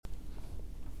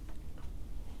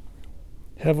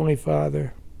Heavenly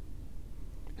Father,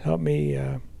 help me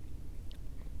to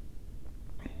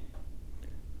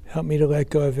let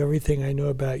go of everything I know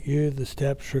about you, the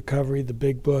steps, recovery, the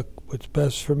big book, what's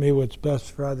best for me, what's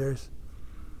best for others.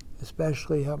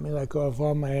 Especially help me let go of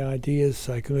all my ideas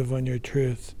so I can live on your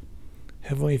truth.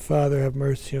 Heavenly Father, have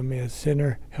mercy on me, a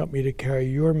sinner. Help me to carry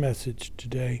your message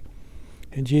today.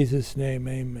 In Jesus' name,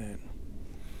 amen.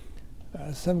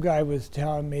 Some guy was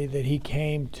telling me that he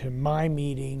came to my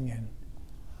meeting, and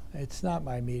it's not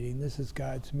my meeting. This is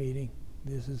God's meeting.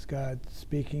 This is God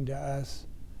speaking to us,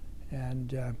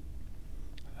 and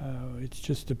it's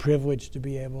just a privilege to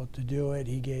be able to do it.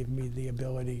 He gave me the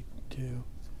ability to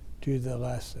do the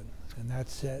lesson, and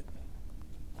that's it.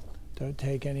 Don't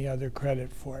take any other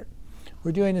credit for it.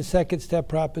 We're doing a second step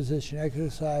proposition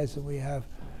exercise, and we have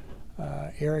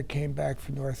Eric came back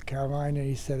from North Carolina, and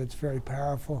he said it's very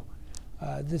powerful.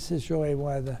 This is really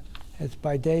it's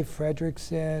by Dave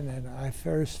Fredrickson, and I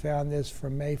first found this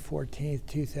from May 14th,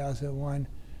 2001,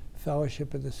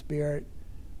 Fellowship of the Spirit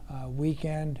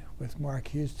weekend with Mark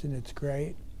Houston. It's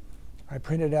great. I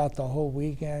printed out the whole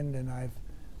weekend, and I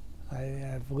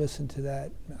have listened to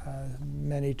that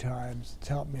many times. It's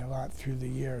helped me a lot through the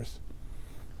years.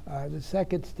 The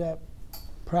second step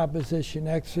proposition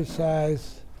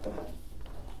exercise.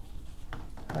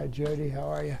 Hi, Jody, how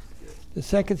are you? The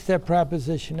second step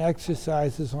proposition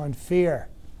exercise is on fear.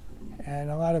 And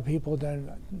a lot of people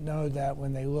don't know that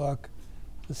when they look.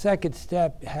 The second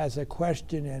step has a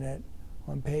question in it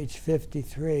on page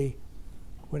 53.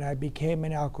 When I became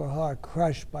an alcoholic,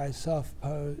 crushed by a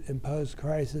self-imposed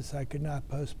crisis I could not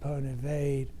postpone and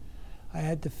evade, I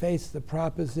had to face the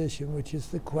proposition, which is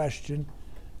the question,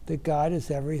 that God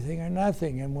is everything or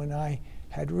nothing. And when I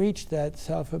had reached that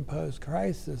self-imposed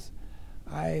crisis,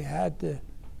 I had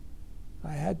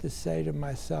to say to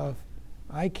myself,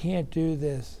 I can't do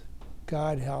this.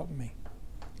 God help me.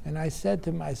 And I said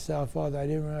to myself, although I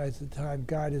didn't realize at the time,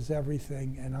 God is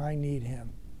everything and I need him.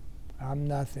 I'm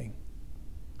nothing.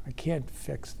 I can't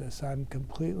fix this. I'm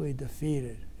completely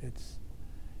defeated.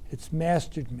 It's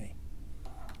mastered me.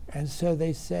 And so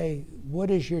they say, what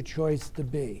is your choice to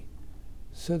be?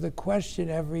 So the question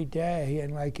every day,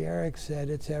 and like Eric said,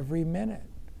 it's every minute,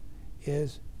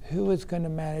 is who is going to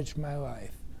manage my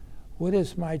life? What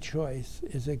is my choice?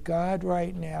 Is it God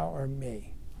right now or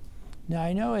me? Now,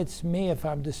 I know it's me if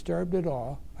I'm disturbed at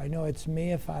all. I know it's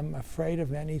me if I'm afraid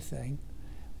of anything.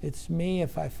 It's me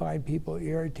if I find people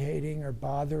irritating or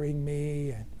bothering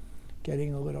me and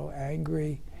getting a little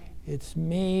angry. It's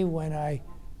me when I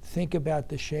think about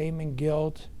the shame and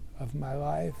guilt of my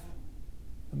life,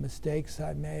 the mistakes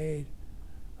I made,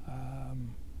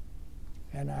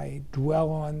 and I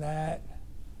dwell on that.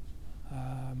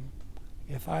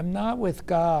 If I'm not with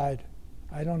God,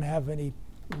 I don't have any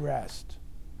rest.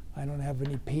 I don't have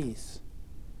any peace.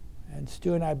 And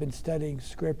Stu and I have been studying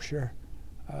Scripture.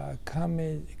 Come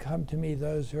to me,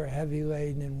 those who are heavy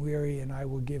laden and weary, and I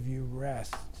will give you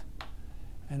rest.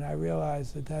 And I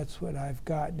realize that that's what I've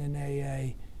gotten in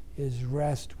AA, is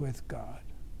rest with God.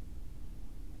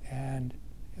 And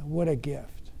what a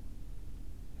gift.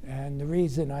 And the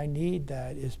reason I need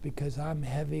that is because I'm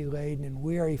heavy laden and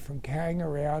weary from carrying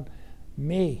around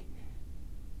me.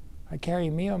 I carry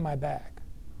me on my back.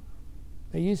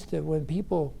 They used to, when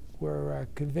people were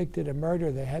convicted of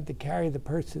murder, they had to carry the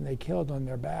person they killed on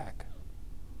their back.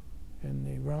 And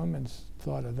the Romans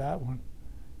thought of that one.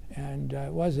 And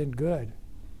it wasn't good.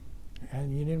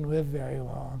 And you didn't live very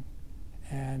long.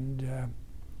 And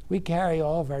we carry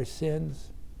all of our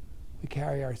sins. We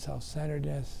carry our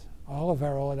self-centeredness, all of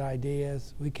our old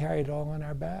ideas. We carry it all on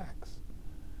our backs.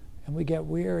 And we get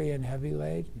weary and heavy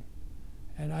laden.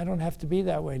 And I don't have to be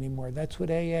that way anymore. That's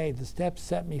what AA, the steps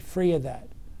set me free of that.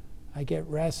 I get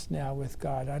rest now with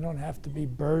God. I don't have to be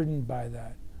burdened by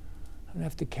that. I don't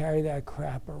have to carry that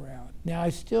crap around. Now, I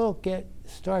still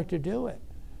start to do it,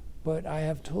 but I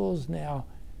have tools now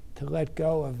to let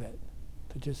go of it,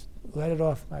 to just let it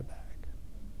off my back.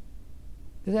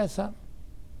 Is that something?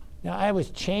 Now, I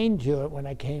was chained to it when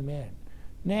I came in.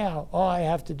 Now, all I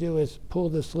have to do is pull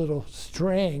this little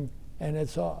string, and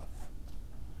it's off.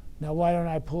 Now, why don't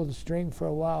I pull the string for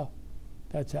a while?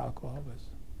 That's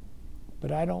alcoholism.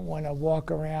 But I don't want to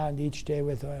walk around each day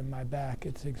with it on my back.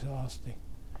 It's exhausting.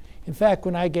 In fact,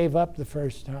 when I gave up the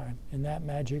first time, in that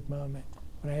magic moment,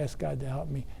 when I asked God to help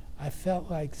me, I felt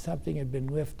like something had been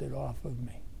lifted off of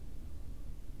me.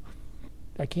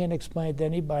 I can't explain it to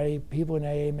anybody. People in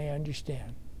AA may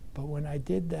understand. But when I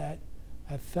did that,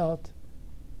 I felt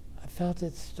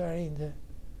it starting to,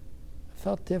 I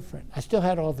felt different. I still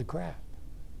had all the crap,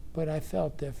 but I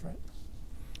felt different.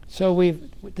 So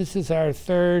this is our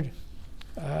third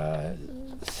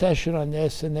session on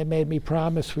this, and they made me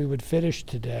promise we would finish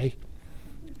today.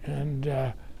 And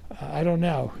I don't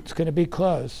know. It's going to be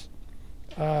close.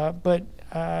 But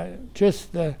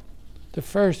just the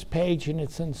first page, and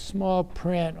it's in small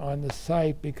print on the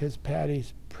site because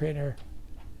Patty's printer,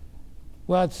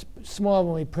 well, it's small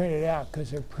when we print it out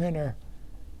because her printer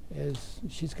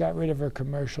she's got rid of her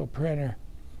commercial printer.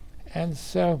 And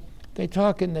so they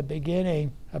talk in the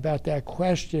beginning about that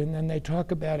question, and they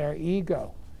talk about our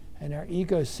ego and our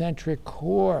egocentric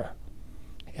core.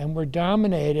 And we're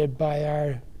dominated by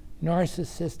our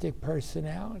narcissistic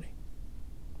personality.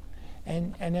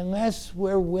 And unless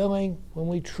we're willing, when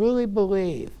we truly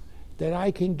believe that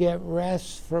I can get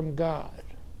rest from God,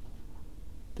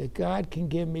 that God can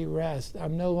give me rest,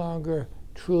 I'm no longer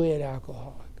truly an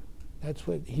alcoholic. That's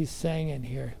what he's saying in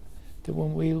here. That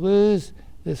when we lose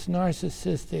this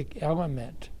narcissistic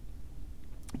element,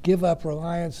 give up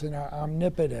reliance on our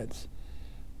omnipotence,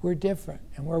 we're different.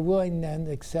 And we're willing then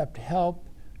to accept help,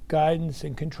 guidance,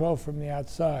 and control from the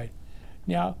outside.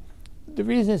 Now, the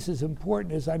reason this is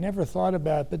important is I never thought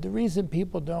about it, but the reason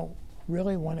people don't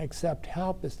really want to accept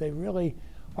help is they really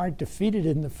aren't defeated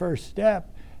in the first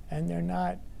step, and they're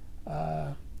not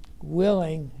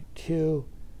willing to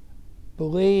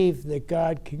believe that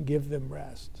God can give them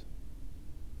rest.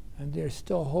 And they're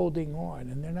still holding on,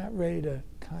 and they're not ready to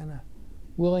kind of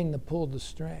willing to pull the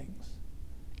strings.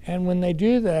 And when they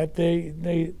do that,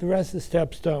 the rest of the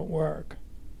steps don't work.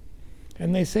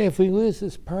 And they say if we lose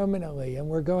this permanently, and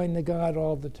we're going to God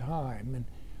all the time, and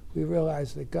we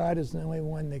realize that God is the only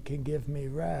one that can give me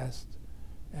rest,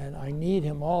 and I need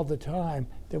him all the time,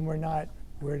 then we're not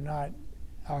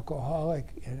alcoholic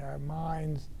in our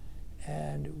minds,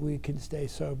 and we can stay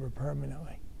sober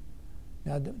permanently.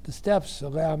 Now, the steps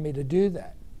allow me to do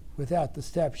that. Without the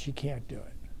steps, you can't do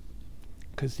it,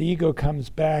 because the ego comes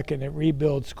back and it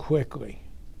rebuilds quickly.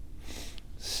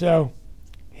 So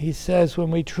he says,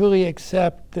 when we truly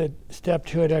accept that step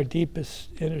two at our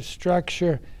deepest inner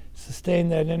structure, sustain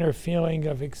that inner feeling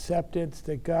of acceptance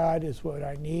that God is what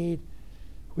I need,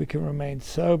 we can remain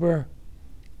sober.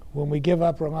 When we give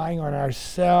up relying on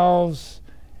ourselves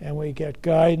and we get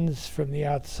guidance from the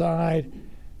outside,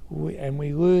 and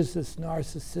we lose this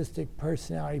narcissistic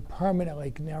personality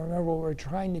permanently. Now remember, what we're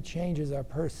trying to change is our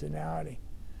personality.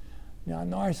 Now,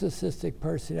 narcissistic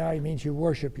personality means you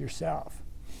worship yourself.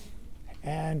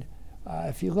 And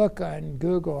if you look on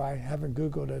Google, I haven't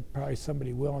Googled it, probably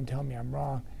somebody will and tell me I'm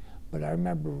wrong, but I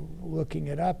remember looking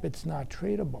it up, it's not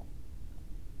treatable.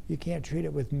 You can't treat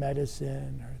it with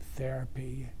medicine or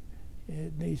therapy.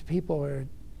 These people are,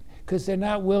 because they're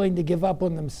not willing to give up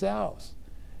on themselves.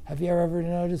 Have you ever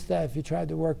noticed that if you tried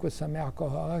to work with some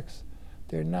alcoholics?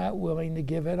 They're not willing to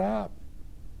give it up.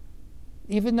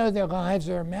 Even though their lives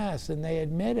are a mess and they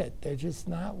admit it, they're just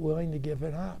not willing to give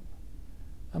it up.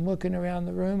 I'm looking around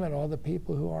the room at all the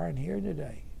people who aren't here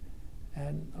today.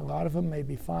 And a lot of them may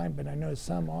be fine, but I know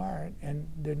some aren't, and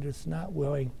they're just not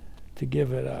willing to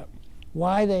give it up.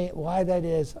 Why that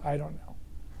is, I don't know.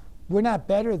 We're not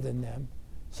better than them.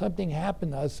 Something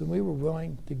happened to us and we were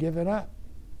willing to give it up.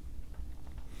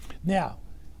 Now,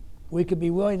 we could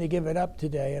be willing to give it up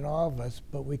today, and all of us,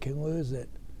 but we can lose it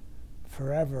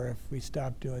forever if we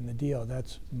stop doing the deal.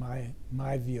 That's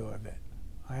my view of it.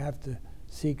 I have to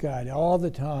seek God all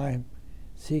the time,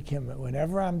 seek him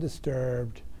whenever I'm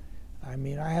disturbed. I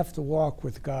mean, I have to walk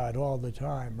with God all the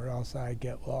time, or else I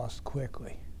get lost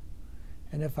quickly.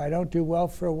 And if I don't do well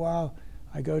for a while,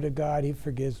 I go to God, he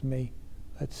forgives me.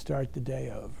 Let's start the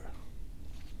day over.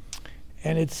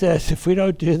 And it says, if we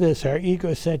don't do this, our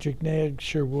egocentric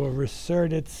nature will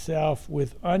reassert itself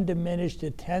with undiminished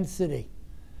intensity,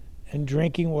 and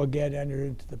drinking will get entered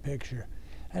into the picture.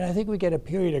 And I think we get a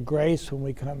period of grace when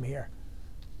we come here.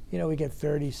 You know, we get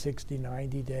 30, 60,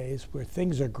 90 days where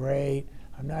things are great.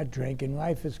 I'm not drinking.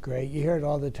 Life is great. You hear it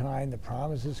all the time. The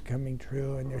promise is coming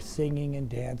true, and they're singing and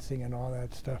dancing and all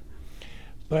that stuff.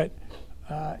 But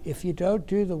if you don't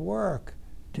do the work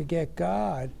to get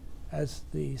God as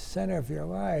the center of your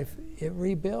life, it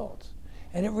rebuilds.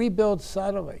 And it rebuilds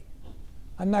subtly.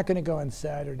 I'm not going to go on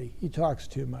Saturday. He talks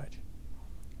too much.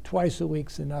 Twice a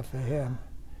week's enough for him.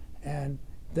 And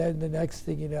then the next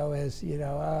thing you know is,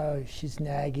 oh, she's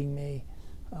nagging me.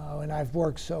 And I've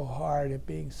worked so hard at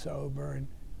being sober, and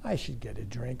I should get a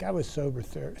drink. I was sober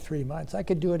 3 months. I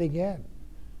could do it again,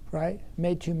 right?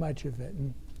 Made too much of it,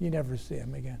 and you never see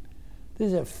him again. This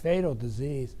is a fatal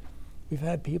disease. We've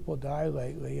had people die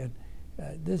lately, and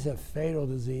this is a fatal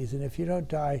disease. And if you don't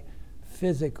die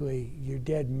physically, you're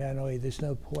dead mentally. There's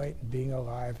no point in being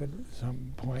alive at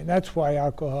some point. That's why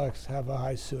alcoholics have a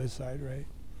high suicide rate.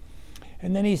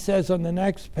 And then he says on the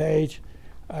next page,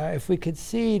 if we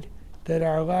concede that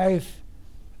our life,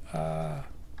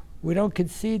 we don't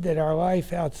concede that our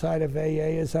life outside of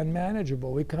AA is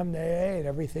unmanageable. We come to AA and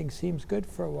everything seems good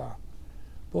for a while,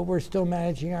 but we're still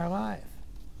managing our life.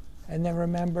 And then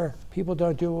remember, people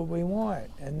don't do what we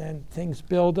want, and then things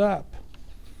build up.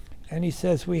 And he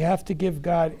says we have to give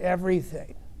God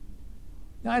everything.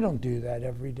 Now, I don't do that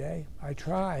every day. I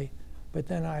try, but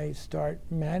then I start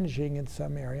managing in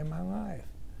some area of my life.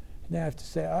 And I have to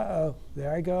say, uh-oh,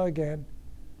 there I go again.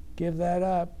 Give that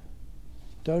up.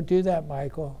 Don't do that,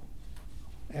 Michael.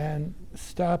 And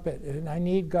stop it. And I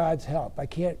need God's help. I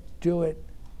can't do it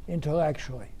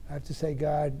intellectually. I have to say,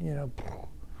 God, you know.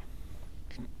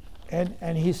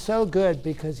 And he's so good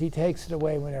because he takes it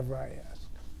away whenever I ask.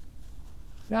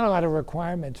 Not a lot of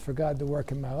requirements for God to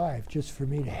work in my life, just for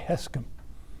me to ask him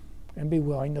and be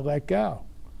willing to let go.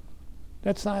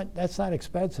 That's not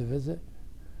expensive, is it?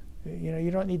 You know,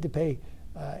 you don't need to pay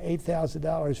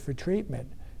 $8,000 for treatment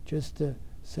just to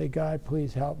say, God,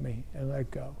 please help me, and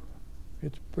let go.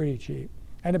 It's pretty cheap.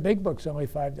 And a big book's only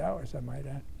 $5, I might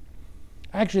add.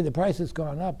 Actually, the price has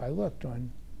gone up. I looked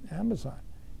on Amazon.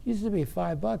 It used to be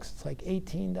 $5. It's like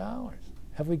 $18.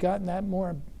 Have we gotten that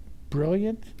more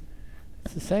brilliant?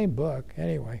 It's the same book.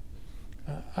 Anyway,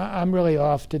 I'm really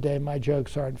off today. My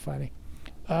jokes aren't funny.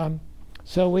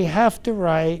 So we have to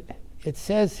write, it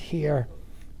says here,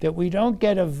 that we don't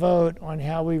get a vote on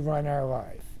how we run our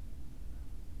life.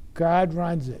 God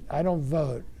runs it. I don't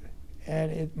vote.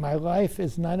 And my life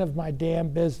is none of my damn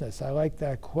business. I like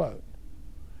that quote.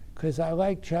 Because I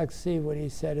like Chuck C. when he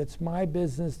said, it's my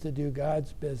business to do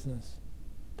God's business.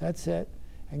 That's it.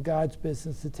 And God's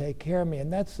business to take care of me.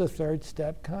 And that's the third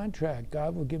step contract.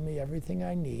 God will give me everything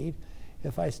I need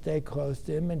if I stay close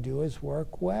to him and do his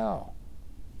work well.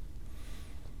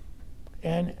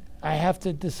 And I have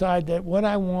to decide that what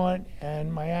I want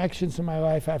and my actions in my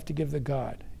life I have to give to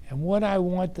God. And what I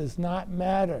want does not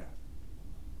matter.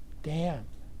 Damn.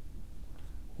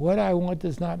 What I want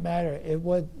does not matter.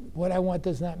 What I want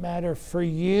does not matter for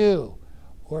you,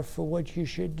 or for what you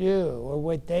should do, or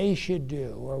what they should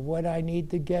do, or what I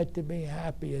need to get to be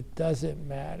happy. It doesn't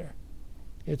matter.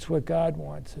 It's what God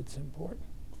wants that's important.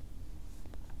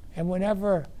 And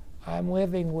whenever I'm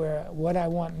living where what I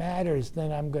want matters,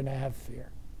 then I'm going to have fear.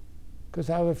 Because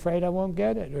I'm afraid I won't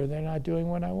get it, or they're not doing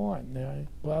what I want,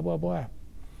 blah, blah, blah.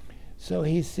 So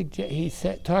he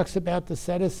talks about the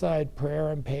set-aside prayer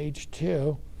on page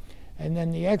 2. And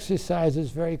then the exercise is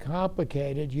very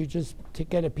complicated. You just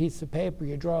get a piece of paper,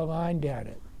 you draw a line down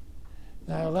it.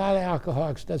 Now, a lot of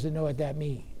alcoholics doesn't know what that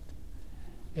means.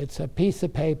 It's a piece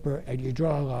of paper, and you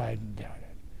draw a line down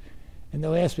it. And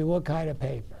they'll ask me, what kind of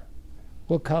paper?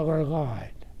 What color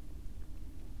line?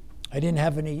 I didn't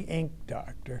have any ink,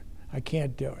 doctor. I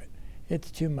can't do it. It's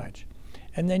too much.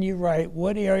 And then you write,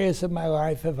 what areas of my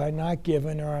life have I not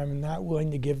given or I'm not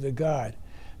willing to give to God?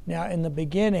 Now, in the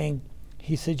beginning,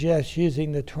 he suggests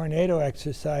using the tornado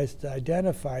exercise to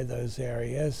identify those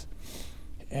areas.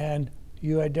 And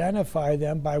you identify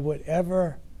them by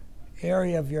whatever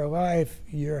area of your life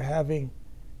you're having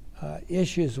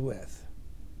issues with.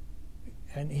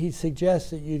 And he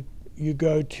suggests that you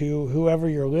go to whoever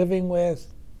you're living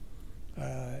with,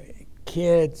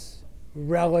 kids,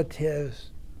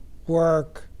 relatives,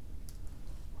 work,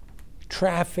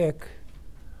 traffic,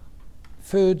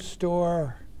 food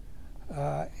store,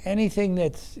 anything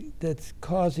that's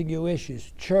causing you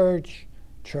issues, church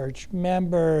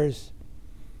members,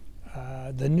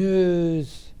 the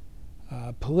news,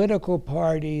 political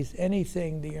parties,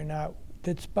 anything that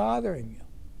that's bothering you.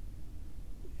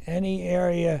 Any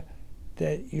area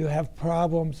that you have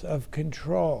problems of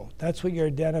control. That's what you're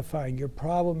identifying, your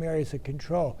problem areas of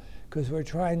control, because we're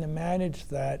trying to manage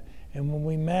that. And when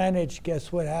we manage,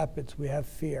 guess what happens? We have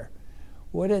fear.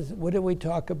 What did we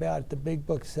talk about? The big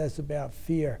book says about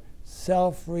fear.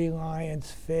 Self-reliance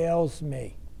fails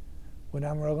me. When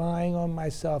I'm relying on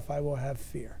myself, I will have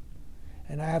fear.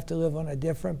 And I have to live on a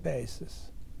different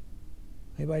basis.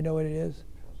 Anybody know what it is?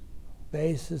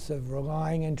 Basis of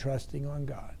relying and trusting on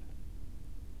God.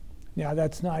 Now,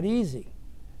 that's not easy.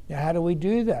 Now, how do we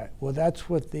do that? Well, that's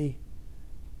what the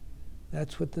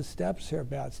steps are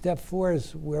about. Step 4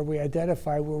 is where we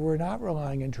identify where we're not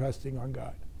relying and trusting on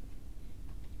God.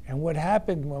 And what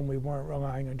happened when we weren't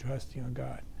relying and trusting on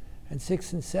God. And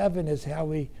 6 and 7 is how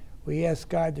we ask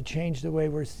God to change the way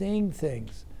we're seeing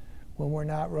things when we're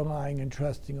not relying and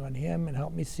trusting on him, and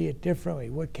help me see it differently.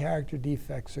 What character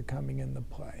defects are coming into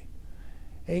play?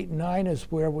 8 and 9 is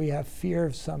where we have fear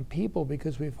of some people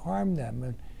because we've harmed them,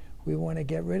 and we want to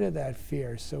get rid of that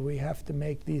fear, so we have to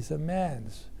make these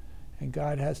amends. And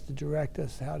God has to direct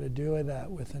us how to do that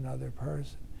with another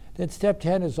person. Then step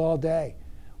 10 is all day.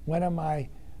 When am I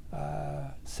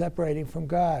separating from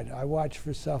God. I watch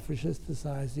for selfishness,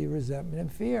 dishonesty, resentment,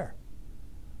 and fear.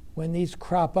 When these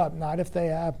crop up, not if they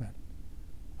happen,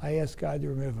 I ask God to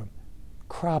remove them.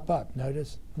 Crop up,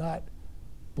 notice, not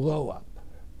blow up.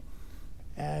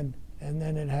 And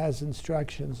then it has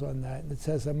instructions on that. And it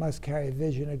says I must carry a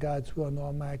vision of God's will in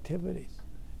all my activities.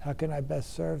 How can I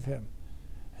best serve him?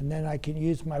 And then I can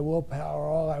use my willpower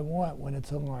all I want when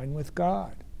it's aligned with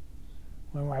God.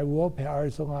 When my willpower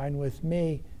is aligned with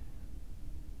me,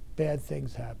 bad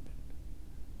things happen.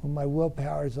 When my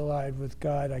willpower is aligned with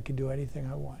God, I can do anything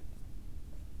I want.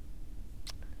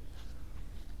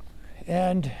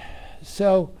 And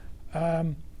so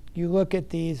you look at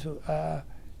these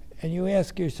and you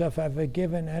ask yourself, have I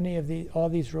given any of all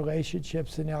these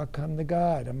relationships an outcome to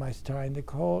God? Am I trying to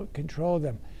control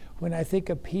them? When I think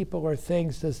of people or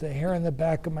things, does the hair on the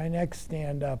back of my neck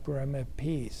stand up or I'm at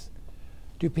peace?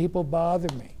 Do people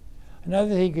bother me?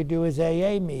 Another thing you could do is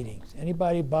AA meetings.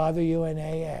 Anybody bother you in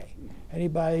AA?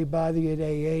 Anybody bother you at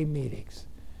AA meetings?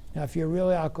 Now, if you're a real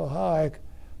alcoholic,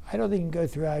 I don't think you can go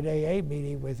throughout AA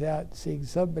meeting without seeing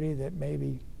somebody that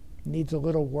maybe needs a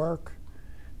little work,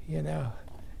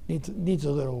 needs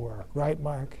a little work, right,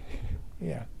 Mark?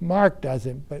 Yeah, Mark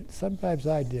doesn't, but sometimes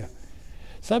I do.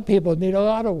 Some people need a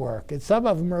lot of work, and some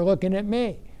of them are looking at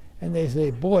me, and they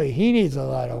say, boy, he needs a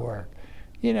lot of work.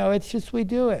 It's just we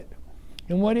do it.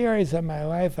 In what areas of my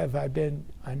life have I been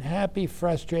unhappy,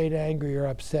 frustrated, angry, or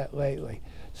upset lately?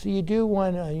 So you do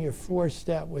one on your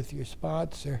 4-step with your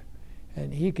sponsor,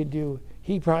 and he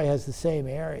probably has the same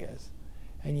areas,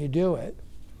 and you do it.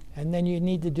 And then you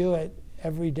need to do it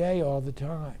every day, all the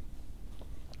time.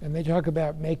 And they talk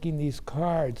about making these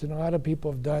cards, and a lot of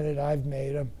people have done it. I've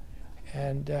made them.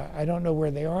 And I don't know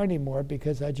where they are anymore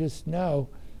because I just know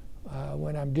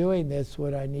when I'm doing this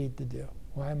what I need to do.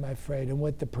 Why am I afraid? And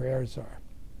what the prayers are.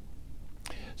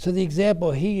 So the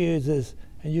example he uses,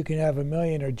 and you can have a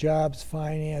million, are jobs,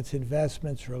 finance,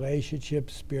 investments,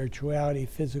 relationships, spirituality,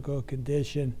 physical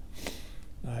condition,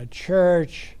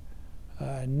 church,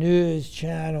 news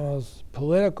channels,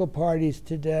 political parties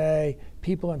today,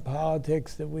 people in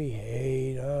politics that we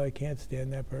hate. Oh, I can't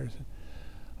stand that person.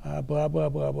 Blah, blah,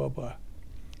 blah, blah, blah.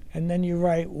 And then you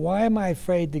write, why am I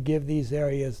afraid to give these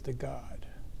areas to God?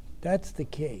 That's the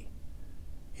key.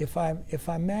 If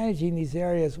I'm managing these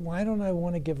areas, why don't I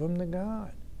want to give them to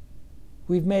God?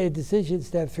 We've made a decision,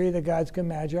 step 3, that God's going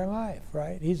to manage our life,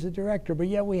 right? He's the director, but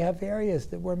yet we have areas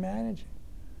that we're managing.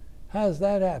 How does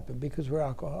that happen? Because we're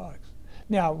alcoholics.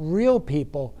 Now, real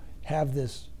people have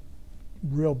this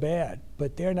real bad,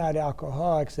 but they're not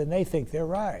alcoholics, and they think they're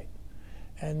right.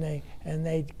 And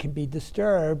they can be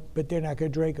disturbed, but they're not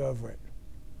going to drink over it.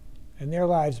 And their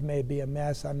lives may be a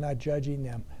mess. I'm not judging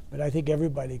them, but I think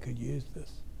everybody could use this.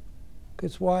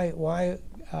 Because why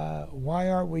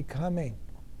aren't we coming?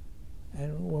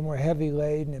 And when we're heavy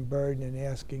laden and burdened and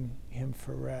asking him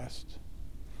for rest.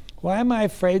 Why am I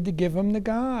afraid to give them to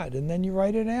God? And then you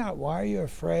write it out. Why are you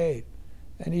afraid?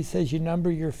 And he says you number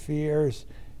your fears,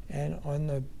 and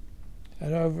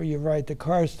over you write the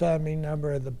corresponding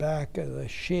number at the back of the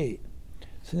sheet.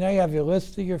 So now you have your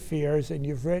list of your fears, and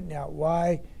you've written out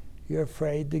why you're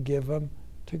afraid to give them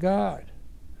to God.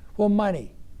 Well,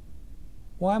 money.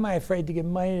 Why am I afraid to give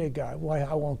money to God? Why,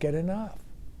 I won't get enough.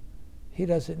 He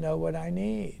doesn't know what I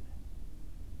need.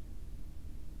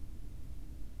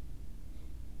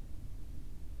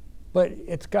 But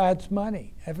it's God's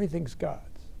money. Everything's God's.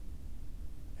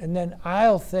 And then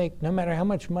I'll think, no matter how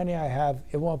much money I have,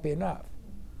 it won't be enough.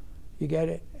 You get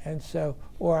it? And so,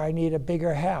 or I need a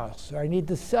bigger house, or I need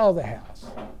to sell the house.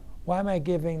 Why am I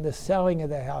giving the selling of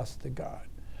the house to God?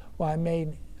 Well, I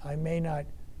may not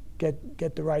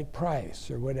get the right price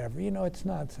or whatever. It's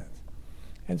nonsense.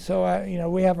 And so,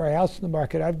 we have our house in the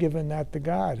market. I've given that to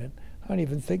God, and I don't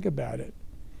even think about it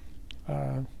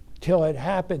till it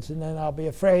happens, and then I'll be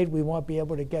afraid we won't be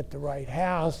able to get the right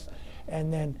house,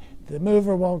 and then the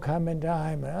mover won't come in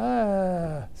time.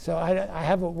 So I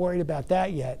haven't worried about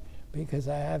that yet, because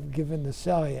I have given the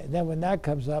selling. And then when that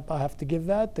comes up, I'll have to give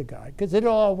that to God, because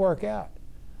it'll all work out.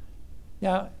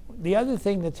 Now, the other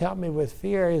thing that's helped me with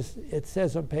fear is, it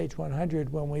says on page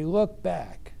 100, when we look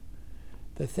back,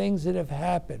 the things that have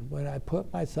happened when I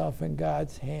put myself in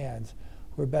God's hands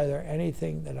were better than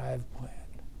anything that I've planned.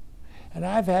 And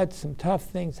I've had some tough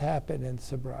things happen in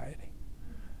sobriety.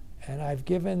 And I've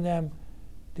given them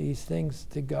these things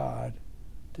to God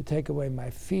to take away my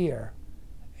fear,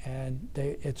 and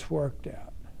it's worked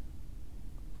out.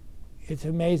 It's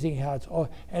amazing how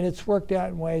and it's worked out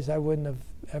in ways I wouldn't have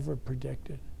ever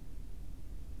predicted.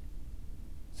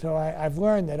 So I've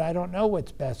learned that I don't know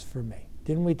what's best for me.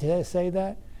 Didn't we say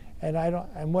that? and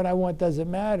and what I want doesn't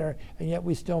matter, and yet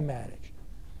we still manage.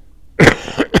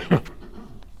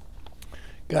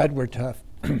 God, we're tough.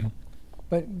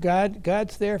 But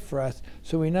God's there for us.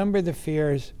 So we number the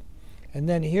fears, and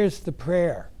then here's the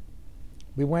prayer.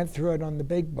 We went through it on the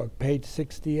big book, page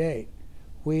 68.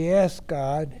 We ask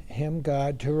God,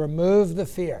 to remove the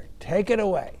fear, take it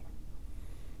away,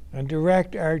 and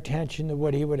direct our attention to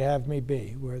what he would have me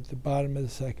be. We're at the bottom of the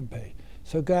second page.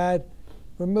 So God,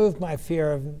 remove my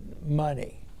fear of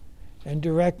money and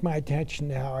direct my attention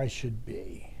to how I should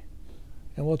be.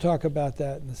 And we'll talk about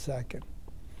that in a second.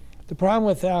 The problem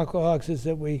with alcoholics is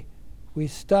that we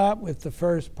stop with the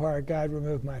first part, God,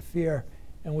 remove my fear,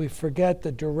 and we forget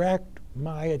to direct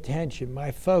my attention,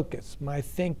 my focus, my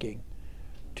thinking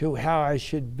to how I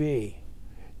should be.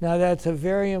 Now that's a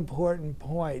very important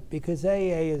point, because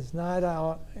AA is not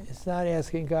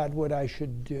asking God what I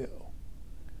should do.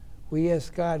 We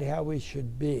ask God how we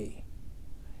should be.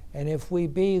 And if we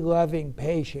be loving,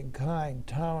 patient, kind,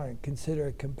 tolerant,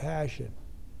 considerate, compassionate,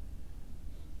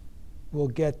 we'll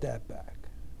get that back.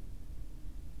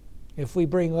 If we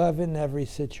bring love in every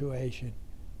situation,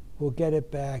 we'll get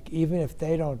it back. Even if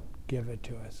they don't give it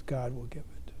to us, God will give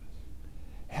it to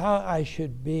us. How I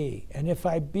should be. And if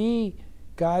I be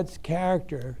God's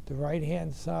character, the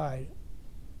right-hand side,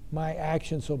 my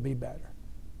actions will be better.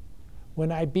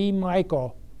 When I be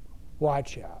Michael,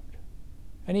 watch out.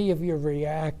 Any of you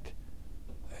react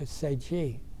and say,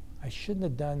 gee, I shouldn't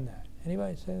have done that.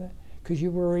 Anybody say that? Because you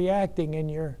were reacting in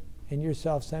your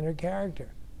self-centered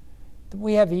character.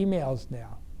 We have emails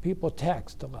now. People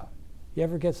text a lot. You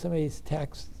ever get some of these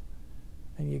texts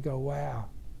and you go, wow,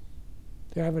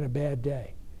 they're having a bad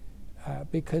day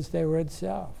because they were in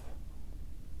self.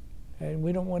 And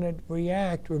we don't want to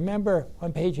react. Remember,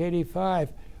 on page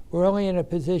 85, we're only in a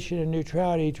position of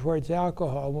neutrality towards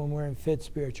alcohol when we're in fit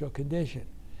spiritual condition.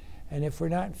 And if we're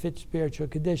not in fit spiritual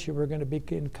condition, we're going to be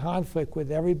in conflict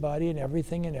with everybody and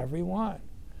everything and everyone.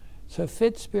 So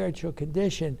fit spiritual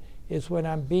condition is when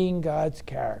I'm being God's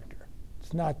character.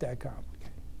 It's not that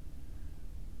complicated.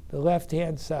 The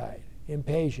left-hand side,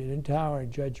 impatient,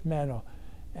 intolerant, judgmental,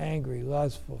 angry,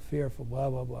 lustful, fearful, blah,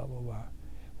 blah, blah, blah, blah.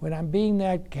 When I'm being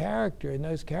that character and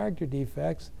those character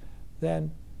defects,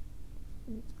 then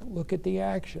look at the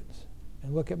actions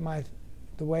and look at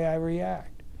the way I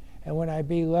react. And when I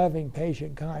be loving,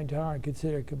 patient, kind, tolerant,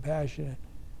 considerate, compassionate,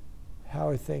 how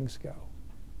are things go?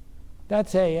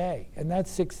 That's AA, and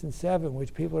that's 6 and 7,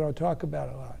 which people don't talk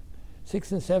about a lot.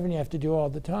 6 and 7 you have to do all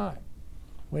the time.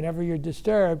 Whenever you're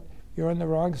disturbed, you're on the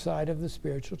wrong side of the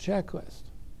spiritual checklist.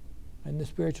 And the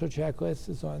spiritual checklist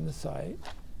is on the site.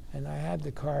 And I had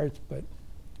the cards, but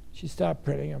she stopped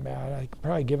printing them out. I'd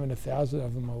probably given 1,000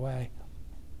 of them away.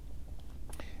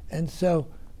 And so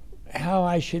how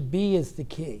I should be is the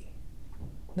key.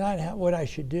 Not what I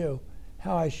should do,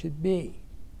 how I should be.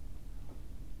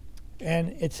 And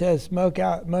it says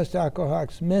most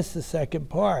alcoholics miss the second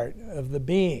part of the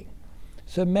being.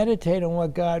 So meditate on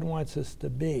what God wants us to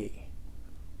be.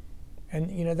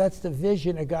 And that's the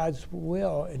vision of God's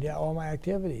will in all my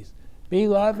activities. Be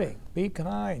loving, be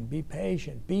kind, be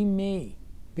patient, be me,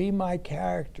 be my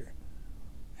character.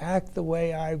 Act the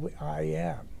way I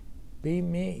am, be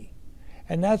me.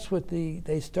 And that's what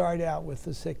they start out with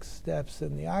the 6 steps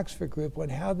in the Oxford group on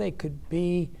how they could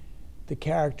be the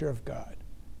character of God,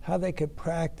 how they could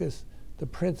practice the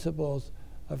principles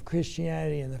of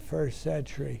Christianity in the first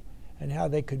century, and how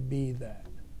they could be that.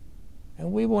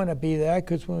 And we want to be that,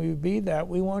 because when we be that,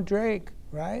 we won't drink,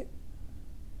 right?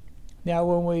 Now,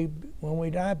 when we're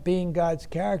not being God's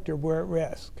character, we're at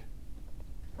risk.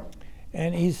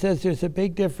 And he says there's a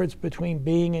big difference between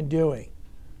being and doing.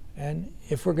 And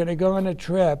if we're going to go on a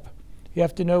trip, you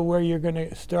have to know where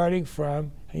you're starting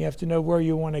from, and you have to know where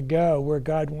you want to go, where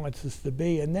God wants us to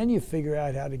be, and then you figure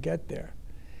out how to get there.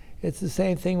 It's the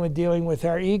same thing with dealing with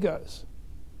our egos.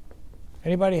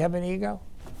 Anybody have an ego?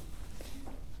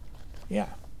 Yeah,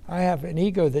 I have an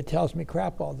ego that tells me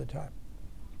crap all the time.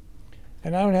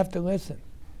 And I don't have to listen.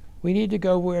 We need to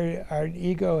go where our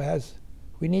ego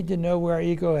we need to know where our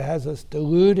ego has us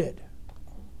deluded,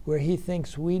 where he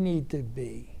thinks we need to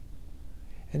be.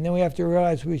 And then we have to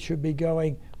realize we should be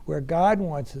going where God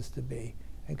wants us to be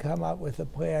and come up with a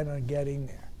plan on getting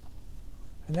there.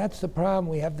 And that's the problem.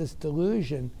 We have this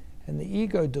delusion, and the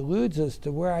ego deludes us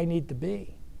to where I need to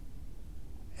be.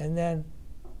 And then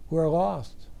we're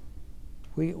lost.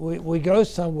 We go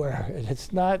somewhere, and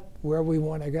it's not where we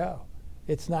want to go.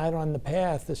 It's not on the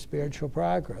path of spiritual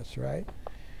progress, right?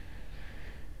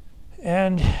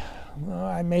 And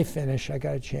I may finish. I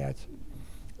got a chance.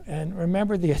 And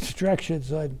remember the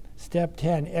instructions on step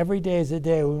 10. Every day is a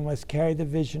day we must carry the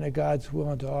vision of God's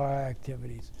will into all our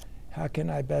activities. How can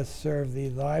I best serve thee?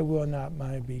 Thy will, not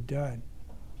mine, be done.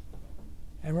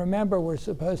 And remember, we're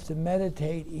supposed to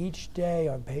meditate each day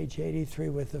on page 83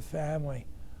 with the family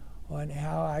on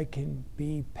how I can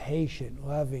be patient,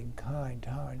 loving, kind,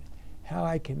 tolerant, how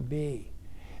I can be.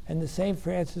 And the St.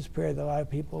 Francis prayer that a lot of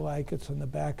people like, it's on the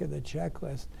back of the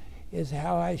checklist, is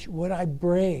how what I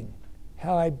bring,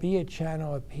 how I be a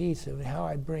channel of peace, and how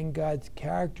I bring God's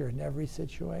character in every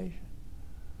situation.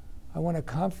 I want to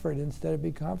comfort instead of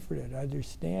be comforted,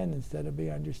 understand instead of be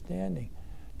understanding,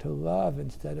 to love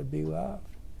instead of be loved.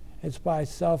 It's by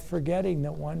self-forgetting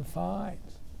that one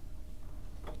finds.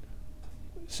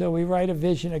 So we write a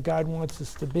vision that God wants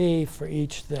us to be for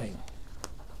each thing.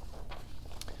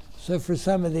 So for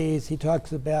some of these, he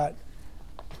talks about,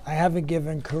 I haven't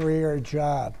given career or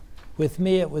job. With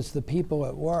me, it was the people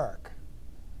at work.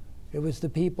 It was the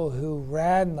people who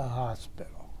ran the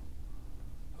hospital.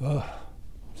 Ugh,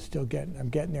 I'm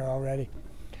getting there already.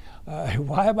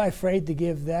 Why am I afraid to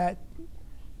give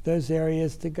those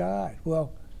areas to God?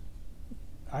 Well,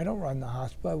 I don't run the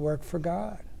hospital, I work for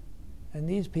God. And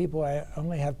these people, I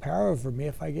only have power over me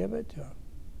if I give it to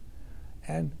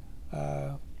them.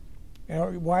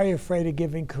 And why are you afraid of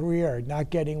giving career, not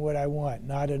getting what I want,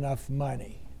 not enough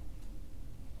money?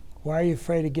 Why are you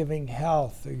afraid of giving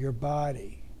health or your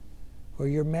body or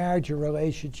your marriage or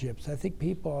relationships? I think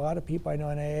a lot of people I know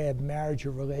in AA have marriage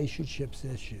or relationships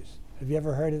issues. Have you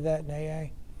ever heard of that in AA?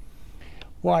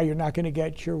 Why? You're not going to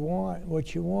get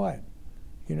what you want.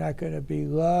 You're not going to be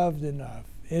loved enough,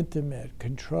 intimate,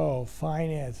 control,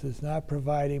 finances, not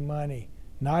providing money,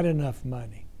 not enough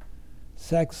money.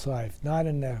 Sex life, not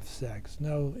enough sex,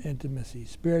 no intimacy.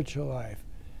 Spiritual life,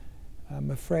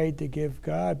 I'm afraid to give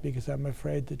God because I'm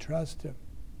afraid to trust him.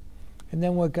 And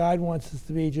then what God wants us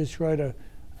to be, just wrote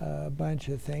a bunch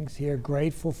of things here.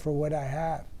 Grateful for what I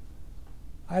have.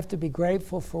 I have to be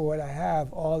grateful for what I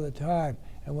have all the time.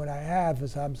 And what I have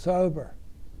is I'm sober.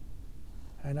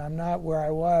 And I'm not where I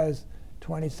was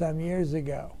 20-some years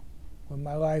ago when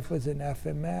my life was an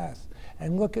effing mess.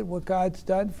 And look at what God's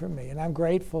done for me. And I'm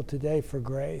grateful today for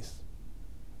grace,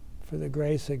 for the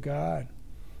grace of God.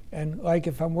 And like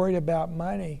if I'm worried about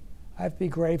money, I have to be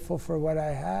grateful for what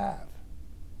I have.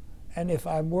 And if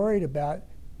I'm worried about,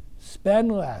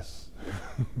 spend less.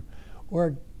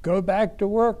 Or go back to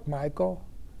work, Michael.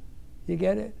 You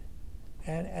get it?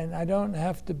 And I don't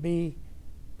have to be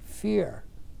fear.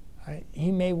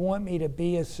 He may want me to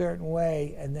be a certain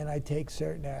way, and then I take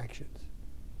certain actions.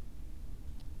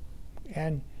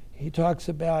 And he talks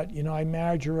about, I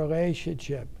manage a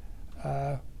relationship.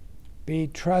 Be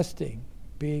trusting.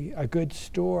 Be a good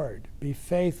steward. Be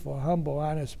faithful, humble,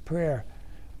 honest prayer.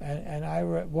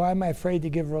 And why am I afraid to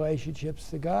give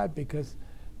relationships to God? Because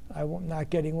I'm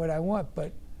not getting what I want.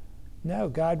 But no,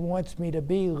 God wants me to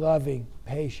be loving,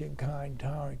 patient, kind,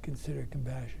 tolerant, considerate,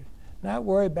 compassionate. Not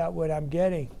worry about what I'm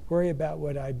getting, worry about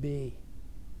what I be.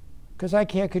 Because I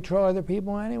can't control other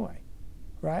people anyway,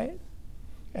 right?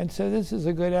 And so this is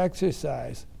a good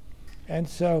exercise. And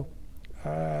so,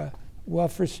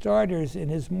 for starters, in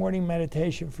his morning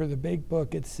meditation for the big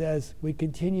book, it says, we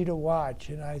continue to watch.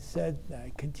 And I said,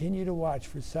 continue to watch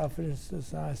for selfishness,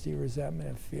 dishonesty, resentment,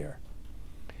 and fear.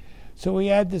 So we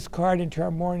add this card into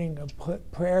our morning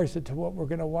prayers into what we're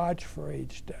going to watch for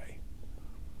each day.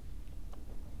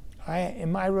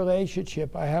 In my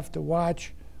relationship, I have to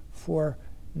watch for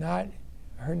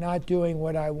her not doing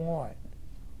what I want,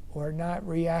 or not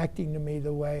reacting to me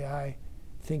the way I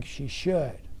think she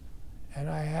should. And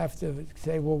I have to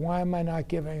say, well, why am I not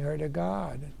giving her to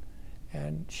God?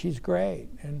 And she's great.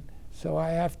 And so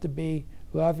I have to be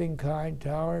loving, kind,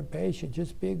 tolerant, patient.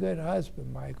 Just be a good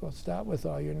husband, Michael. Stop with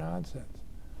all your nonsense.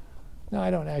 Now,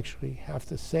 I don't actually have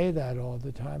to say that all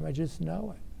the time. I just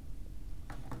know it.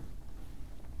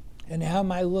 And how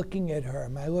am I looking at her?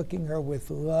 Am I looking at her with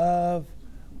love?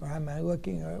 Or am I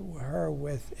looking at her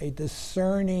with a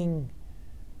discerning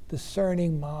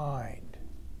mind?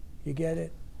 You get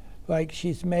it? Like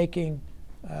she's making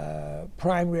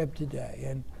prime rib today.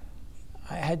 And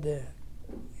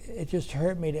it just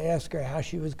hurt me to ask her how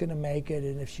she was going to make it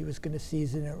and if she was going to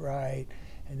season it right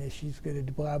and if she's going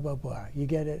to blah, blah, blah. You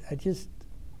get it? I just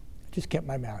kept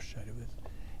my mouth shut.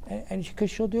 And because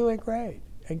she'll do it great.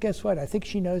 And guess what? I think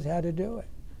she knows how to do it.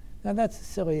 Now, that's a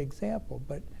silly example,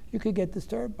 but you could get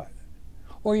disturbed by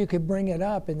that. Or you could bring it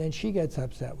up, and then she gets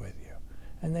upset with you.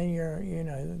 And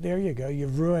then there you go.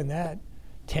 You've ruined that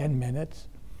 10 minutes,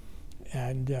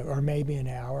 or maybe an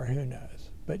hour, who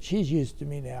knows. But she's used to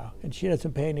me now, and she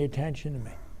doesn't pay any attention to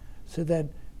me. So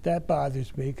then that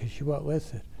bothers me because she won't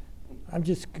listen. I'm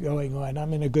just going on.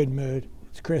 I'm in a good mood.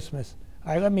 It's Christmas.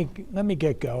 All right, let me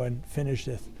get going, finish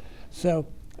this. So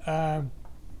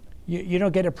You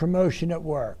don't get a promotion at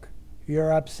work.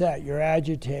 You're upset, you're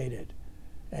agitated.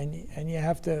 And you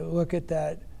have to look at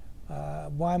that.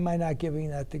 Why am I not giving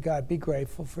that to God? Be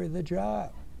grateful for the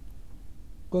job.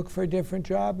 Look for a different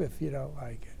job if you don't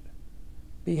like it.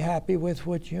 Be happy with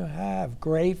what you have.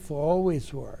 Grateful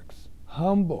always works.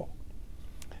 Humble.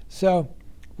 So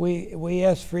we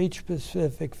ask for each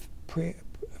specific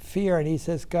fear, and he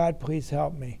says, God, please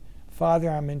help me. Father,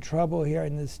 I'm in trouble here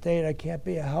in this state. I can't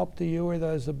be a help to you or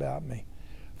those about me.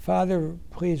 Father,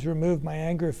 please remove my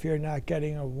anger, fear, not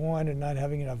getting a want, and not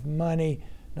having enough money,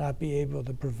 not be able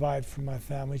to provide for my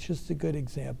family. It's just a good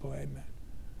example, amen.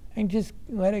 And just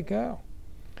let it go.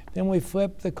 Then we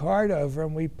flip the card over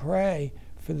and we pray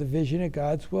for the vision of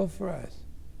God's will for us.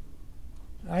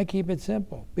 I keep it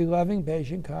simple. Be loving,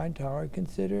 patient, kind, tolerant,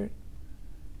 considerate,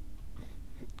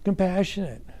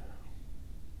 compassionate.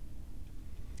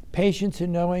 Patience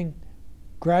in knowing,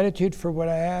 gratitude for what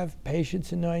I have,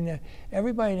 patience in knowing that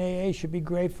everybody in AA should be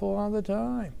grateful all the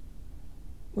time.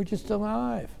 We're just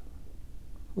alive.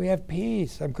 We have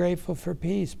peace. I'm grateful for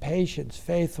peace, patience,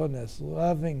 faithfulness,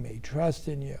 loving me, trust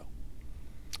in you.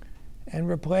 And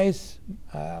replace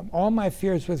all my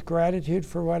fears with gratitude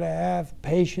for what I have,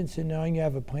 patience in knowing you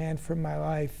have a plan for my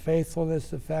life, faithfulness,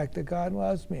 the fact that God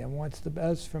loves me and wants the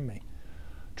best for me.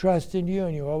 Trust in you,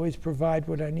 and you always provide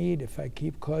what I need if I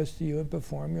keep close to you and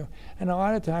perform you. And a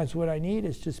lot of times what I need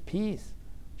is just peace,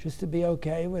 just to be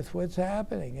okay with what's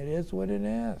happening. It is what it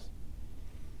is.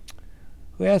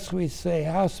 Last we say,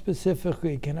 how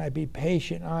specifically can I be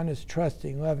patient, honest,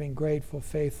 trusting, loving, grateful,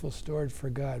 faithful, steward for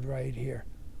God right here?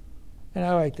 And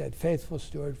I like that, faithful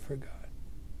steward for God.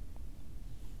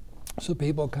 So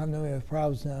people come to me with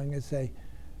problems now, I'm going to say,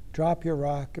 drop your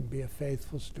rock and be a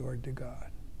faithful steward to God.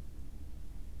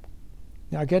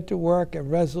 Now get to work and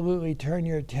resolutely turn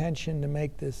your attention to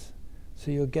make this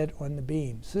so you'll get on the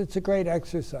beam. So it's a great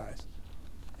exercise.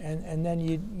 And then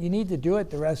you need to do it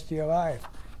the rest of your life.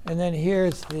 And then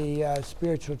here's the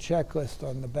spiritual checklist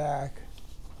on the back.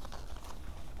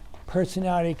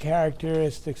 Personality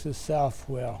characteristics of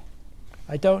self-will.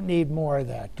 I don't need more of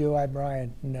that, do I,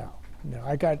 Brian? No,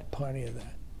 I got plenty of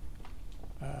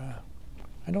that.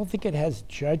 I don't think it has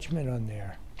judgment on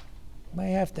there. Might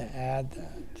have to add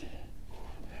that.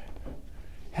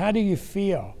 How do you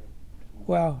feel?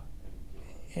 Well,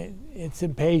 it's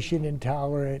impatient,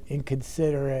 intolerant,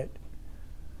 inconsiderate.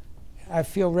 I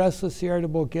feel restless,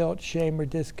 irritable, guilt, shame, or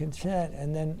discontent,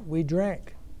 and then we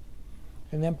drink.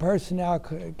 And then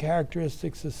personality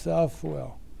characteristics of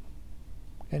self-will.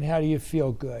 And how do you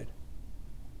feel? Good.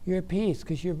 You're at peace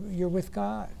because you're with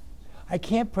God. I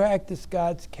can't practice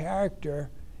God's character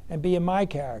and be in my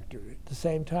character at the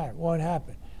same time. It won't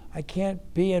happen. I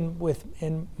can't be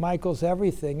in Michael's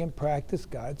everything and practice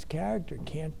God's character.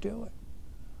 Can't do it.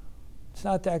 It's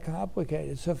not that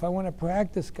complicated. So if I want to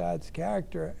practice God's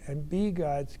character and be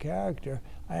God's character,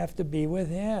 I have to be with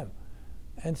him.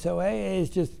 And so AA is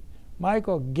just,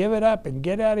 Michael, give it up and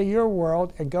get out of your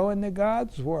world and go into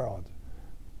God's world.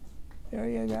 There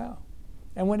you go.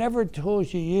 And whatever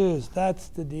tools you use, that's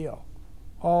the deal,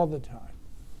 all the time.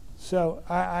 So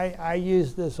I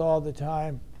use this all the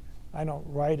time. I don't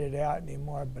write it out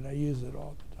anymore, but I use it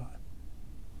all the time.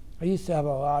 I used to have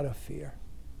a lot of fear.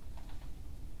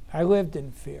 I lived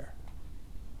in fear.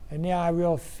 And now I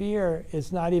realize fear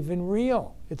is not even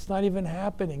real. It's not even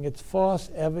happening. It's false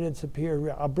evidence appear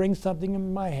real. I'll bring something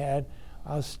in my head.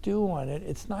 I'll stew on it.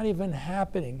 It's not even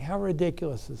happening. How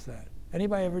ridiculous is that?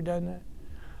 Anybody ever done that?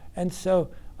 And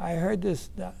so I heard this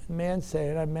man say,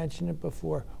 and I mentioned it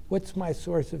before, what's my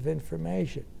source of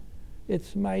information?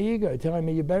 It's my ego telling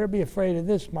me, you better be afraid of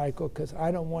this, Michael, because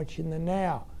I don't want you in the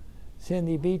now.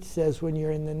 Sandy Beach says when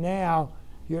you're in the now,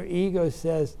 your ego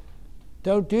says,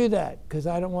 don't do that, because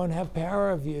I don't want to have power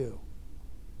of you.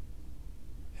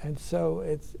 And so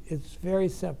it's very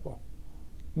simple.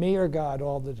 Me or God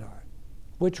all the time.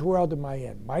 Which world am I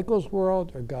in? Michael's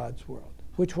world or God's world?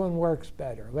 Which one works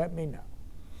better? Let me know.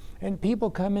 And people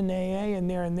come in AA and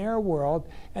they're in their world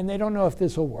and they don't know if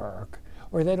this will work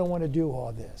or they don't want to do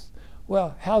all this.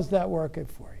 Well, how's that working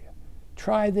for you?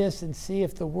 Try this and see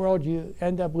if the world you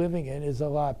end up living in is a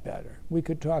lot better. We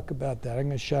could talk about that. I'm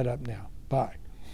going to shut up now. Bye.